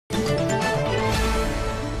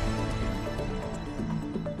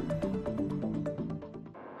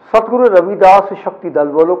सतगुरु रविदास शक्ति दल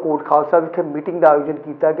वालों कोट खालसा विखे मीटिंग का आयोजन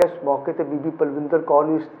किया गया। इस मौके पर बीबी पलविंदर कौर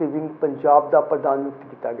नूं स्त्री विंग पंजाब का प्रधान नियुक्त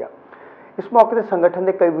किया गया। इस मौके पर संगठन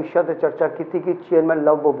के कई विषयों पर चर्चा की गई। चेयरमैन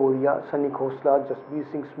लव बबोरिया, सनी खोसला, जसबीर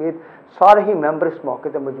सिंह समेत सारे ही मैंबर इस मौके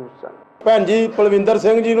पर मौजूद सन। भैन जी पलविंदर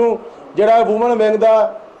सिंह जी नूं जिहड़ा वूमन विंग का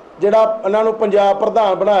जिहड़ा इन्हां नूं पंजाब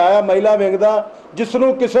प्रधान बनाया है महिला विंग का,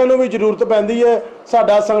 जिसनों किसी नूं भी जरूरत पैंदी है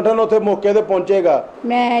साडा संगठन उत्थे मौके ते पहुंचेगा।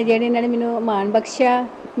 मैं जिहड़े इन्हां ने मैनूं मान बख्शिया,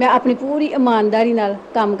 मैं अपनी पूरी ईमानदारी नाल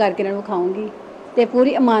काम करके इन्हां नूं विखाऊंगी ते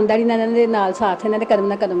पूरी ईमानदारी नाल इन्हां दे नाल साथ इन्हां दे कदम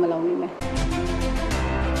नाल कदम मिलाऊंगी मैं।